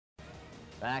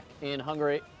Back in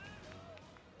Hungary,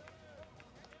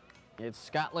 it's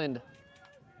Scotland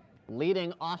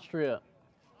leading Austria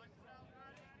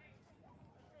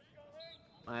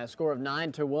by a score of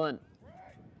 9-1.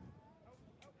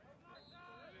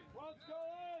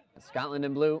 Scotland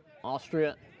in blue,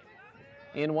 Austria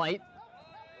in white.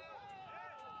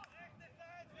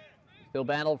 Still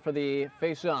battle for the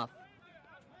face-off.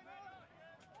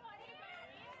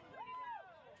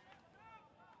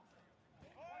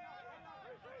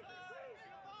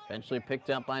 Eventually picked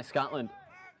up by Scotland.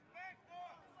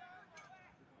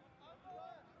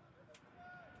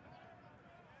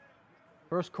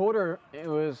 First quarter, it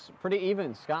was pretty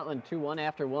even. Scotland 2-1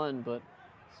 after one, but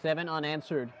 7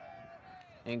 unanswered,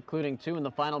 including 2 in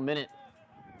the final minute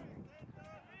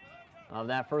of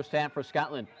that first half for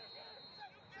Scotland.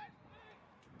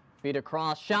 Feed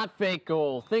across, shot fake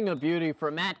goal. Thing of beauty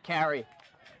for Matt Carey.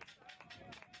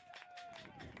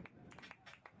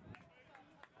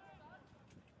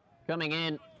 Coming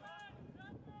in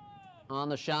on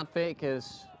the shot fake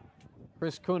is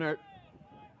Chris Kunert,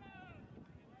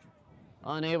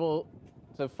 unable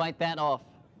to fight that off.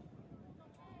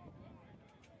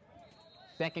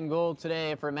 Second goal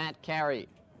today for Matt Carey.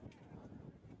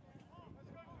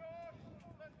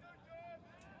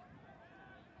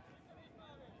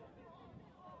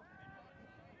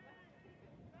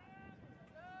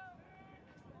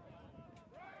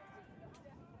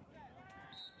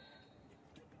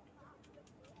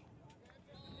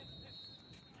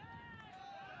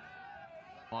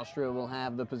 Austria will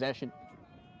have the possession.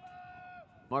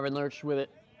 Marvin Lurch with it.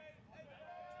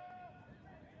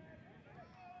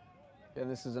 And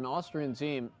this is an Austrian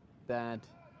team that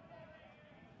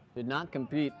did not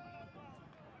compete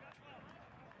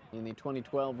in the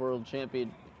 2012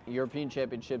 European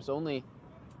Championships. Only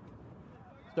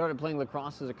started playing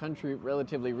lacrosse as a country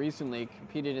relatively recently.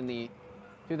 Competed in the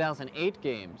 2008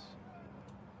 games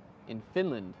in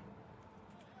Finland.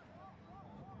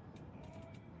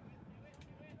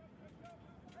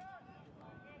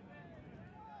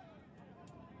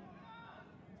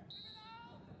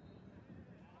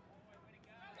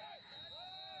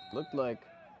 Looked like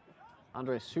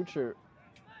Andre Sucher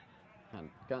had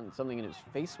gotten something in his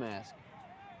face mask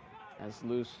as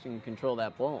Loose can control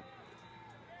that ball.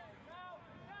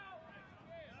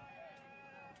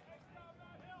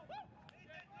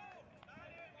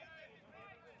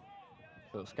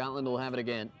 So Scotland will have it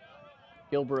again.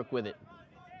 Gilbrook with it.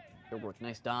 Gilbrook,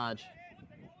 nice dodge.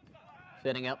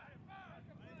 Setting up.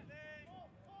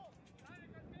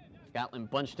 Scotland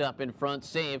bunched up in front,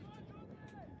 save.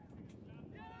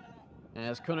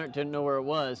 As Kunert didn't know where it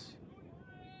was.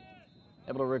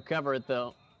 Able to recover it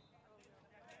though.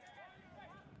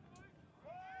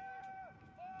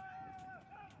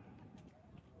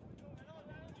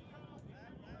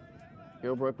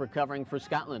 Gilbrook recovering for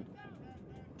Scotland.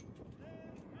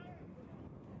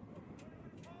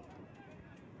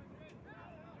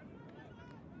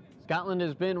 Scotland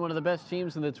has been one of the best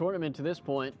teams in the tournament to this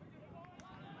point.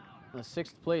 A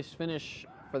 6th place finish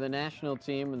for the national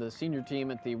team and the senior team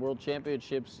at the World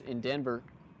Championships in Denver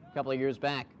a couple of years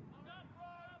back.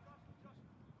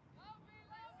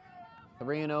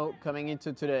 3-0 coming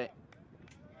into today.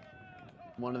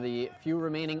 One of the few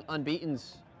remaining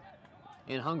unbeatens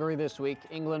in Hungary this week,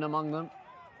 England among them,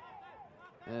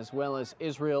 as well as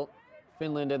Israel,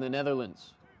 Finland, and the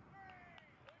Netherlands.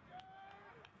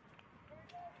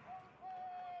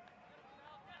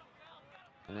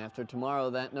 And after tomorrow,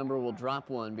 that number will drop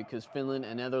 1 because Finland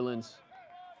and Netherlands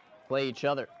play each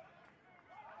other.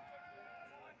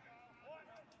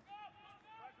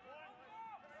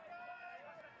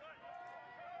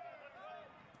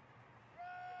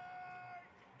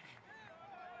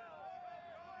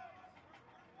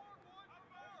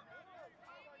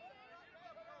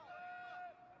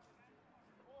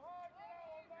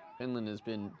 Finland has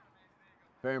been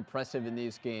very impressive in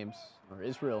these games, or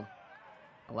Israel,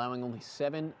 allowing only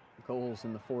 7 goals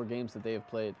in the 4 games that they have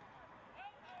played.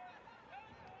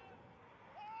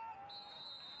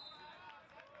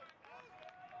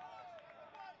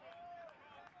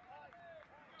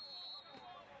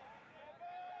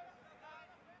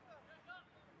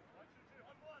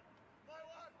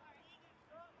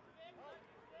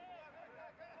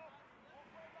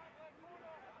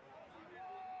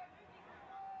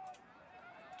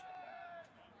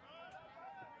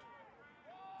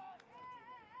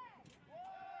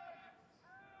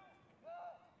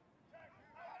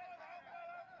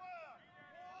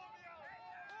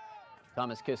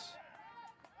 Thomas Kiss.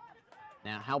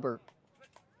 Now Halber.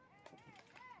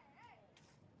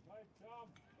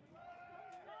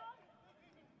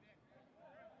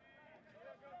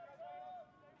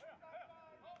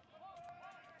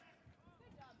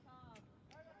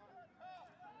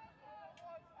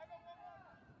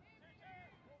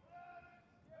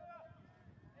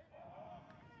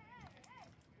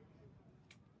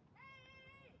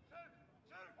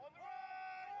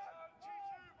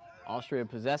 Austria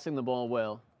possessing the ball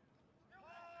well,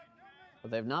 but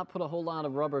they've not put a whole lot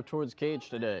of rubber towards cage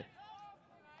today.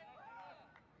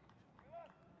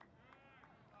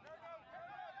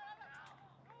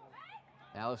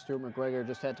 Alistair McGregor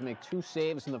just had to make 2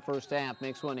 saves in the first half,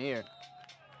 makes one here.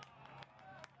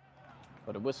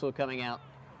 But a whistle coming out.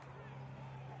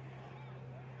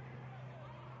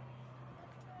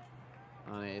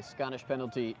 On a Scottish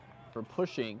penalty for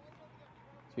pushing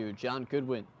to John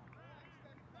Goodwin.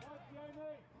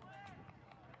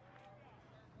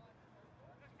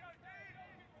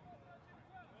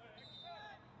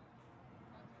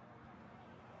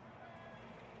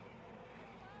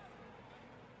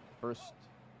 First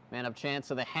man-up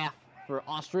chance of the half for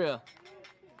Austria.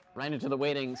 Right into the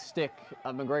waiting stick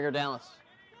of McGregor Dallas.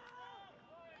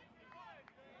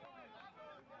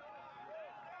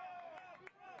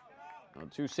 Well,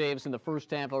 2 saves in the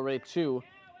first half, already 2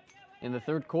 in the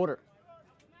third quarter.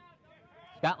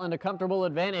 Scotland a comfortable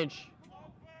advantage.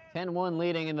 10-1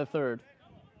 leading in the third.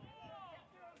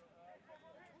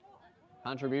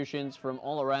 Contributions from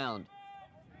all around.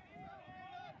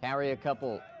 Carey a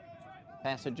couple.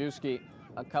 Pasajewski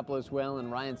a couple as well,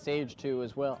 and Ryan Sage 2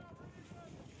 as well.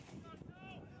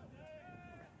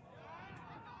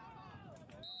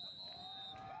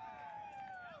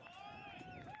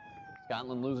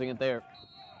 Scotland losing it there.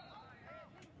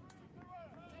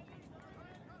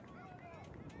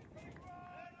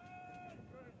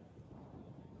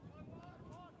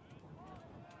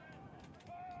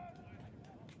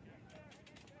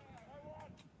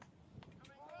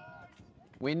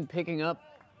 Wind picking up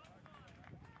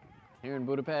here in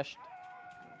Budapest.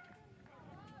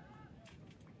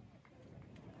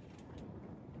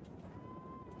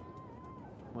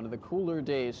 One of the cooler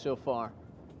days so far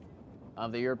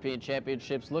of the European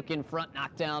Championships. Look in front,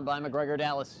 knocked down by McGregor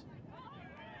Dallas.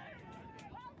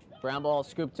 Ground ball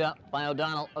scooped up by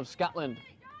O'Donnell of Scotland.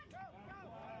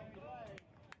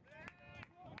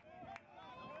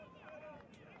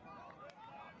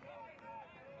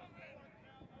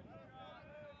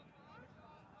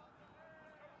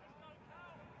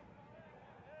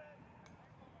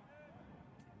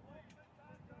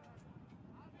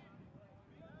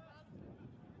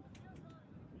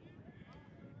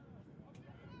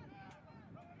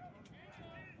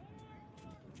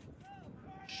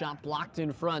 Shot blocked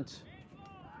in front.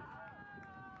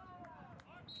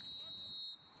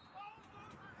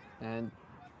 And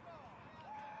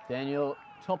Daniel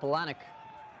Topolanek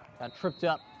got tripped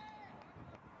up.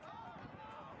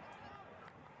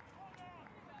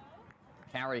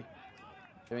 Carey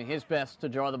doing his best to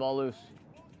draw the ball loose.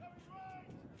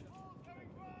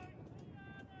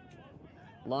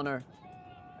 Lunner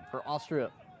for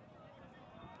Austria.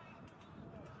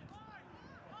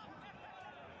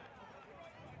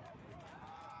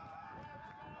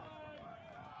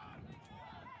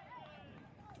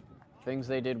 Things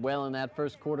they did well in that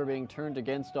first quarter being turned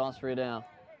against Austria now.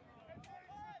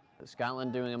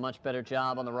 Scotland doing a much better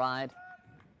job on the ride,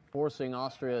 forcing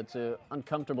Austria to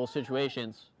uncomfortable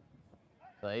situations.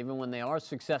 So even when they are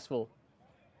successful,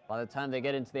 by the time they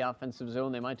get into the offensive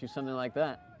zone, they might do something like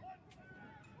that.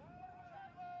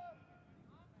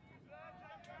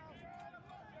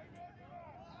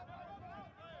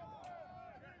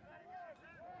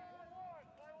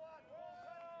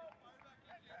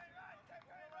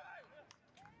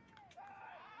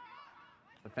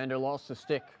 Defender lost the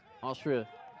stick. Austria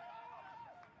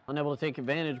unable to take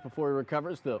advantage before he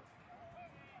recovers, though.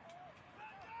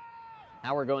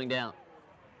 Howard going down.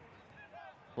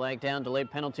 Flag down,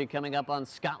 delayed penalty coming up on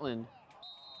Scotland.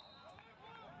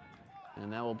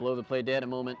 And that will blow the play dead a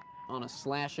moment on a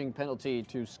slashing penalty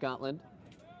to Scotland.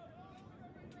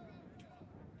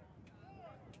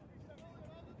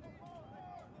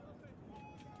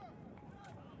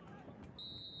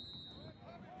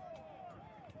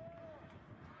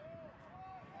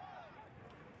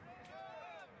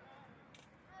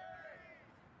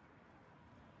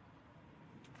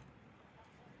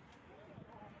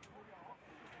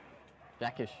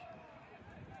 Jackish.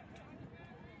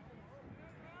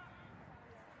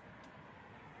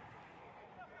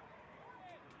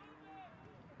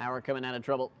 Howard coming out of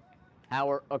trouble.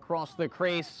 Howard across the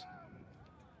crease.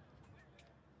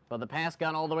 But the pass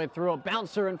got all the way through. A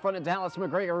bouncer in front of Dallas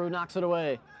McGregor, who knocks it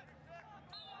away.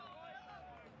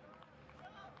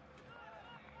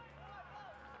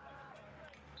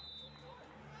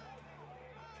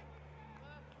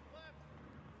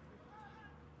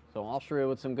 So Austria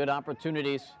with some good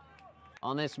opportunities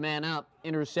on this man up.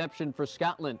 Interception for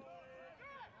Scotland.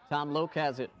 Tom Loke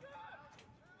has it.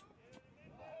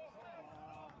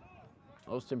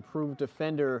 Most improved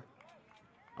defender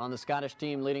on the Scottish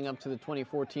team leading up to the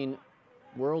 2014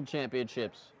 World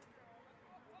Championships.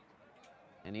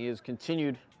 And he has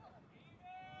continued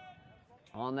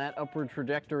on that upward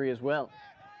trajectory as well.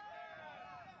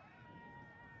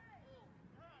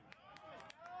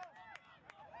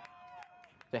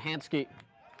 Stehanski.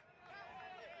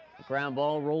 The ground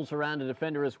ball rolls around a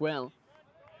defender as well.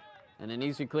 And an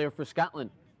easy clear for Scotland.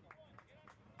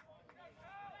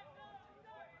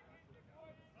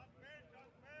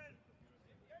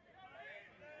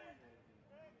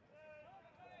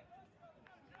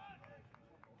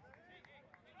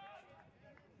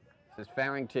 This is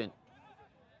Farrington.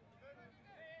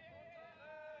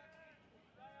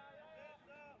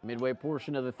 Midway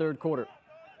portion of the third quarter.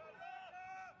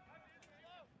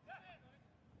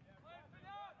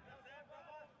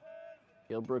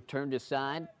 Gilbrook turned his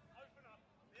side.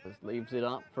 Just leaves it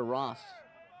up for Ross.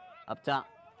 Up top.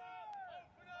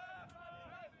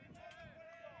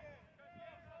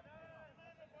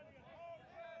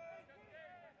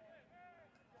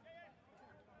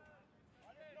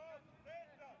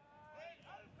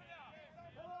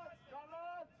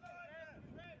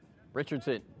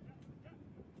 Richardson.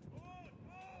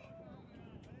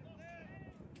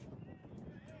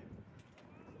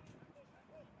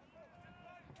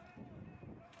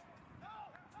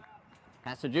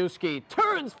 Pasajewski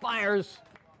turns, fires,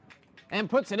 and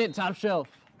puts it in top shelf.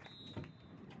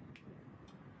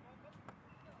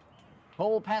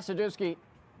 Cole Pasajewski,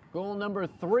 goal number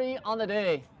 3 on the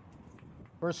day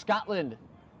for Scotland.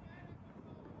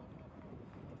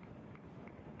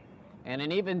 And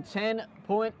an even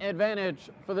 10-point advantage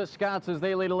for the Scots as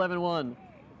they lead 11-1.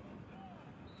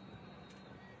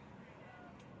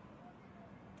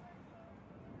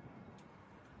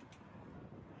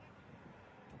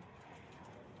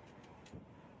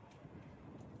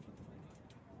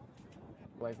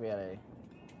 Like we had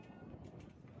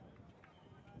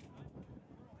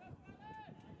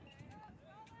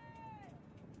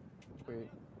we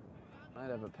might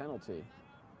have a penalty.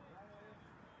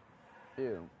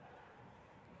 Ew.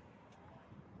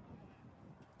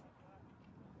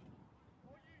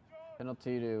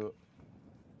 Penalty to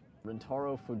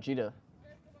Rentaro Fujita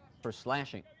for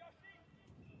slashing.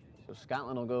 So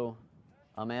Scotland will go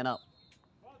a man up.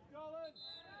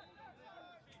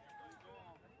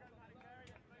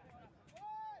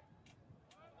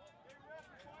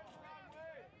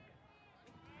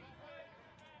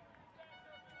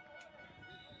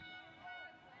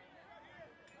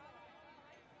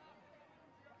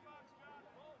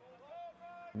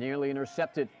 Nearly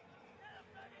intercepted.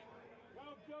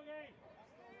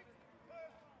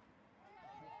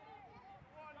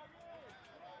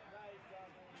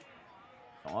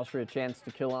 Austria chance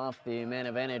to kill off the man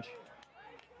advantage.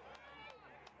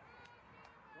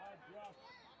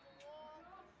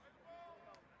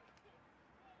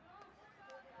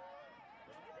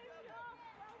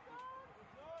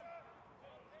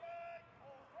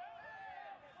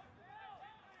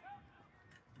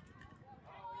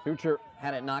 Sucher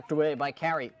had it knocked away by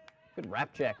Carey. Good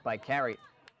wrap check by Carey.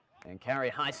 And Carey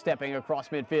high-stepping across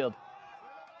midfield.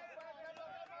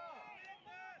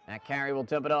 That Carey will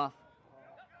tip it off.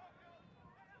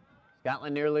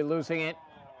 Scotland nearly losing it.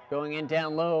 Going in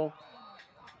down low.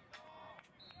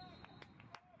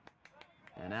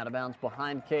 And out of bounds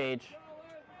behind Cage.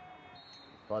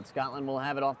 But Scotland will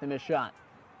have it off the missed shot.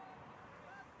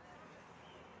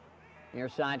 Near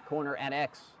side corner at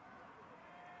X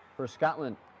for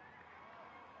Scotland.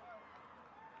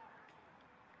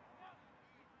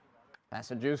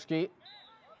 Pasajewski.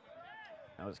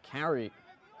 That was Carey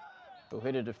who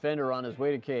hit a defender on his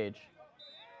way to Cage.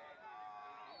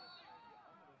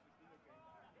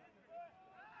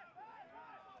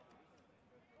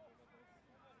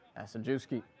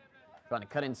 Pasajewski trying to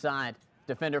cut inside.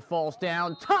 Defender falls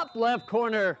down. Top left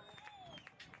corner.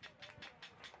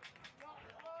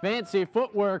 Fancy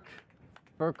footwork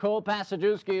for Cole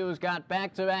Pasajewski, who's got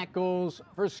back-to-back goals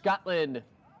for Scotland.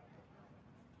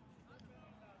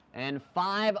 And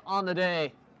 5 on the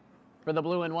day for the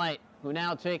blue and white, who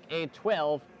now take a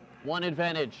 12-1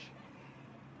 advantage.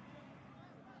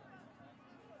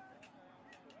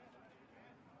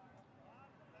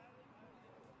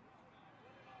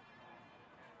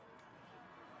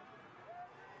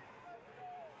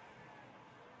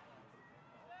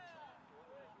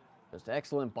 Just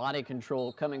excellent body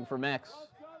control coming from X.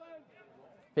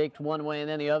 Faked one way and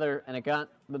then the other, and it got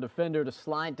the defender to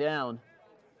slide down.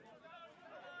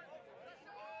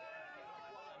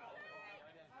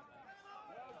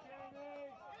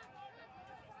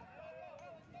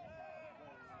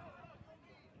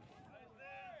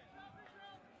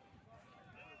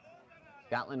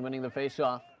 Scotland winning the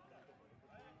faceoff.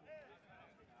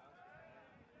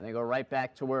 And they go right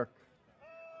back to work.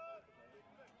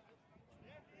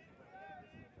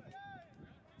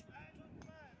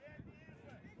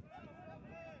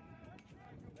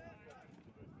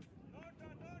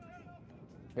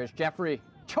 Here's Jeffrey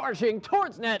charging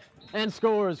towards net and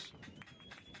scores.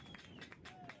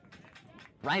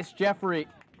 Bryce Jeffrey,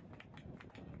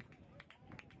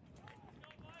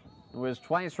 who has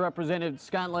twice represented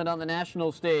Scotland on the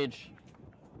national stage,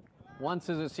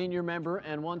 once as a senior member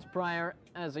and once prior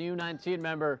as a U19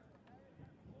 member.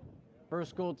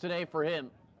 First goal today for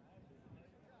him.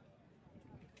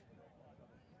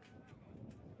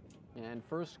 And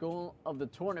first goal of the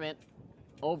tournament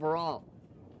overall.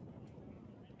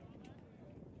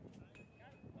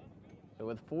 So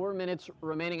with 4 minutes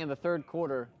remaining in the third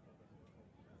quarter,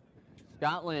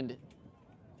 Scotland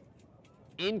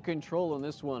in control in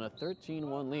this one, a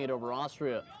 13-1 lead over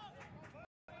Austria,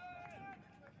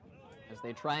 as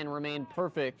they try and remain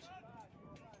perfect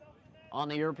on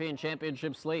the European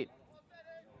Championship slate.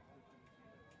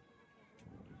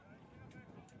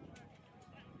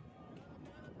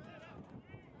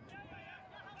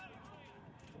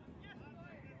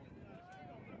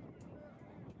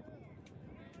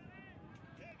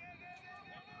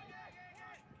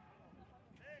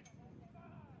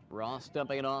 Ross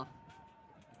dumping it off.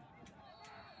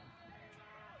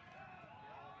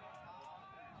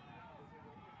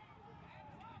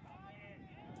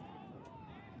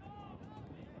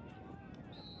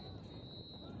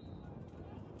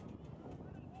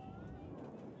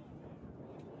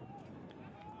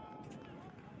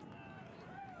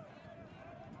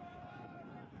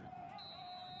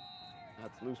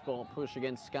 That's loose ball push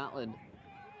against Scotland,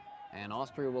 and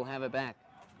Austria will have it back.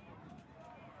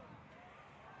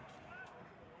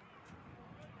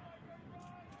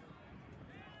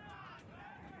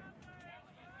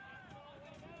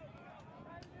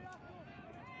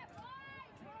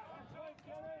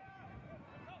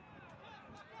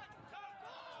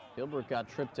 Gilbert got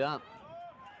tripped up.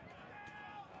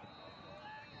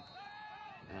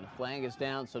 And a flag is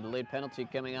down, so delayed penalty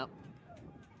coming up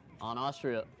on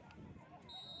Austria.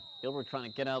 Gilbert trying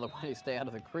to get out of the way, stay out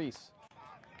of the crease.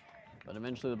 But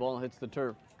eventually the ball hits the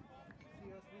turf.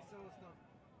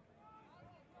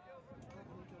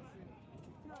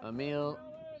 Emil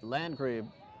Landgrave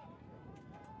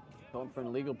called for an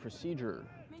illegal procedure.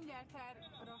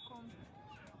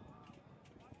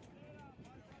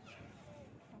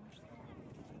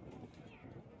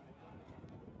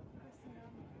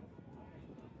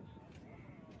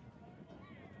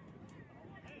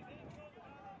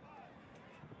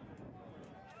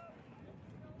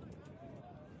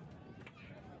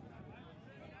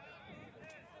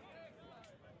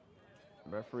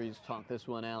 Referees talk this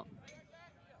one out.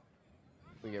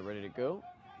 We get ready to go.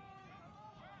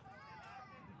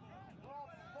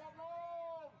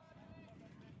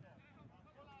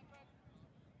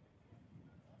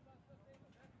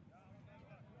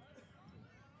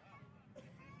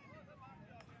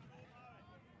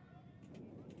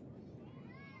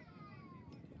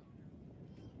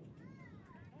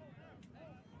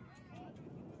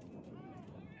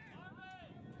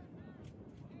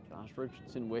 Josh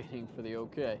Richardson waiting for the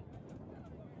okay.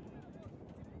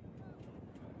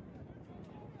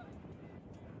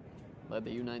 Led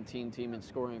the U19 team in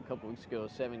scoring a couple weeks ago,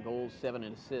 7 goals, 7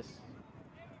 assists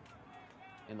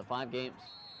in the 5 games.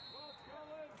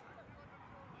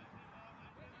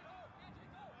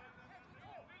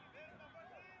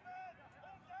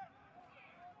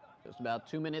 Just about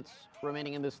 2 minutes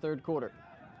remaining in this third quarter.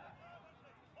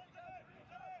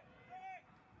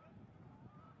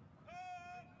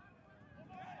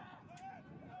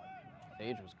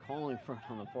 Sage was calling for it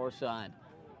on the far side.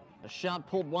 A shot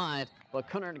pulled wide, but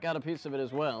Cunard got a piece of it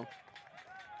as well.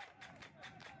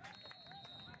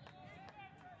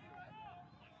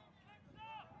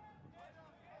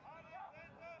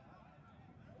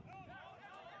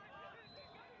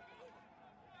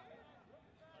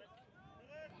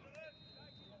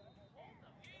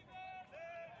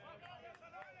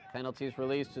 Penalties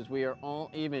released as we are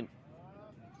all even.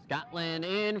 Scotland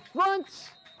in front!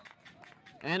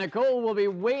 And a goal will be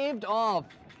waved off.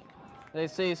 They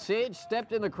say Sage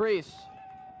stepped in the crease.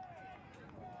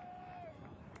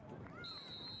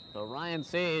 So Ryan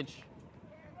Sage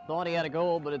thought he had a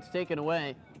goal, but it's taken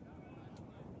away.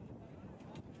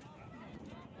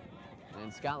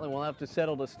 And Scotland will have to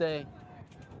settle to stay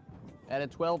at a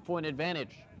 12-point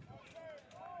advantage.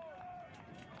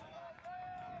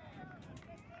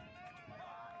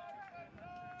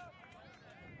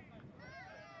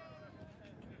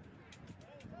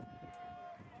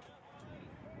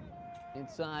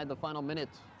 Inside the final minute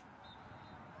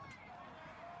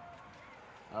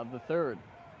of the third.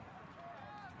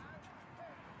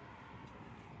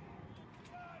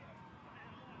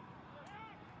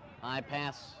 High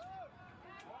pass.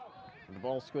 The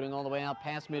ball scooting all the way out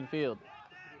past midfield.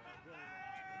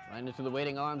 Right into the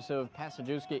waiting arms of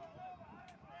Pasajewski.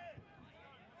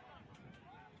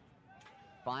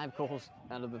 5 goals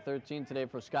out of the 13 today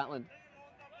for Scotland.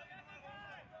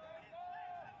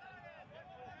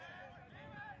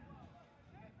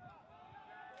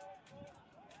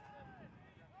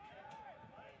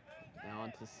 Now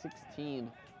on to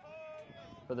 16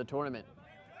 for the tournament.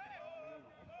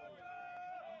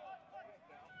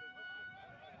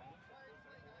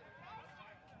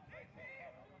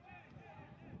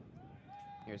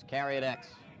 Here's carry at X.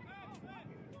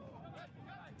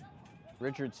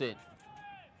 Richardson.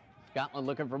 Scotland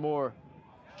looking for more.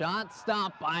 Shot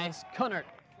stopped by Cunard.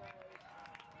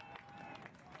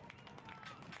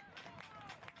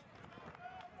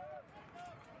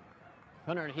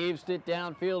 Cunard heaves it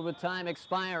downfield with time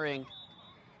expiring.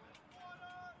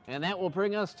 And that will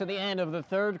bring us to the end of the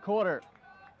third quarter.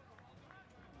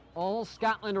 All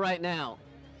Scotland right now.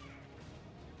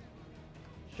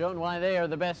 Shown why they are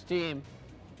the best team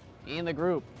in the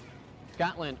group.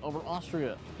 Scotland over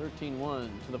Austria, 13-1.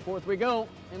 To the fourth we go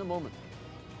in a moment.